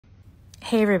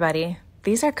Hey everybody,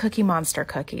 these are Cookie Monster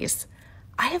cookies.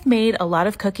 I have made a lot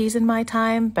of cookies in my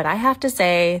time, but I have to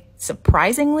say,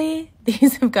 surprisingly,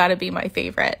 these have got to be my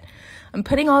favorite. I'm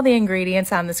putting all the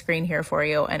ingredients on the screen here for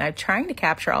you, and I'm trying to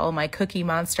capture all of my Cookie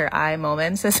Monster eye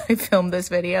moments as I film this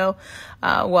video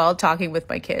while talking with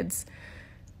my kids.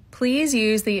 Please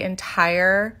use the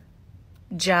entire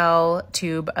gel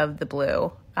tube of the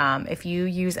blue. If you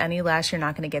use any less, you're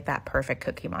not going to get that perfect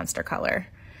Cookie Monster color.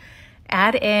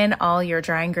 Add in all your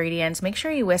dry ingredients. Make sure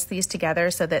you whisk these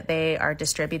together so that they are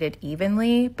distributed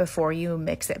evenly before you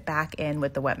mix it back in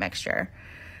with the wet mixture.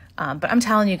 But I'm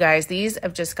telling you guys, these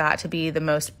have just got to be the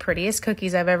most prettiest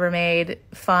cookies I've ever made.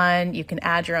 Fun. You can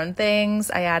add your own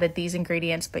things. I added these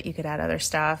ingredients, but you could add other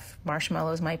stuff.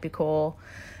 Marshmallows might be cool.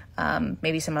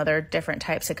 Maybe some other different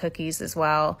types of cookies as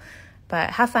well. But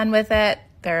have fun with it.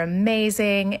 They're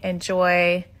amazing.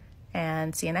 Enjoy,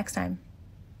 and see you next time.